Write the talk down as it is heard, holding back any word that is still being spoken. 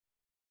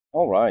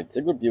All right,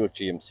 Zeigler Buick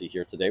GMC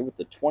here today with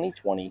the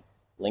 2020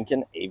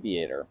 Lincoln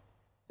Aviator.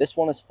 This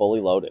one is fully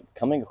loaded,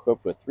 coming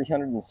equipped with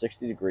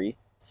 360-degree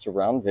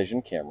surround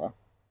vision camera,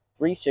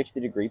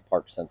 360-degree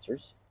park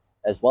sensors,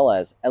 as well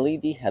as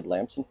LED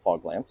headlamps and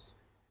fog lamps,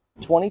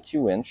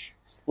 22-inch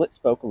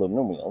split-spoke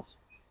aluminum wheels,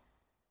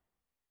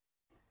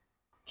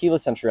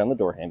 keyless entry on the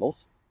door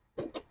handles.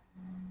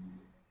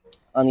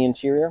 On the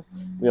interior,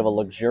 we have a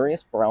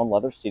luxurious brown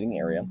leather seating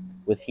area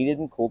with heated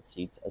and cooled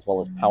seats, as well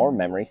as power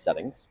memory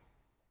settings,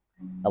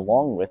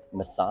 along with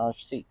massage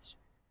seats.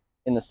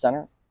 In the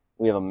center,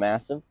 we have a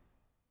massive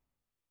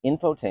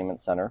infotainment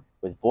center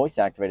with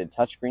voice-activated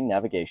touchscreen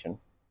navigation,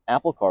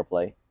 Apple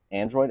CarPlay,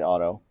 Android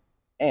Auto,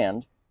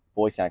 and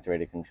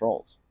voice-activated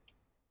controls.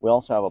 We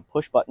also have a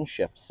push-button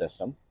shift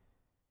system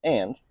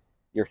and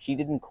your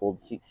heated and cooled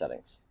seat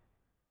settings.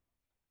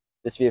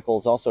 This vehicle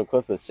is also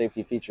equipped with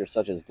safety features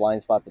such as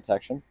blind spot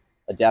detection,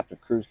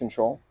 adaptive cruise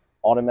control,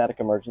 automatic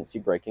emergency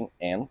braking,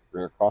 and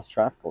rear cross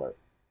traffic alert.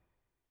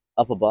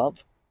 Up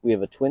above, we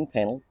have a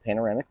twin-panel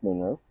panoramic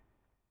moonroof.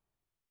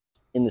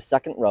 In the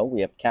second row,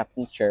 we have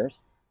captain's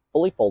chairs,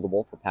 fully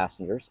foldable for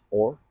passengers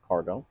or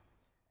cargo,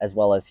 as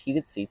well as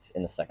heated seats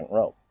in the second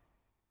row.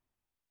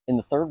 In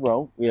the third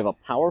row, we have a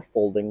power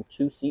folding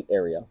two-seat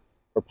area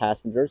for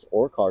passengers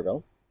or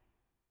cargo.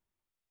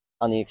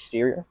 On the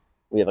exterior,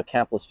 we have a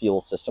capless fuel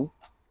system,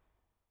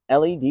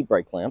 LED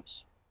brake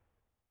lamps,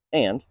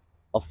 and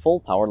a full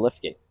power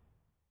liftgate.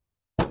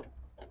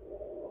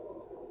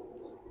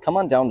 Come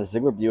on down to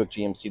Zeigler Buick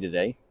GMC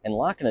today and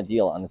lock in a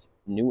deal on this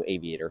new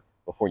Aviator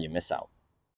before you miss out.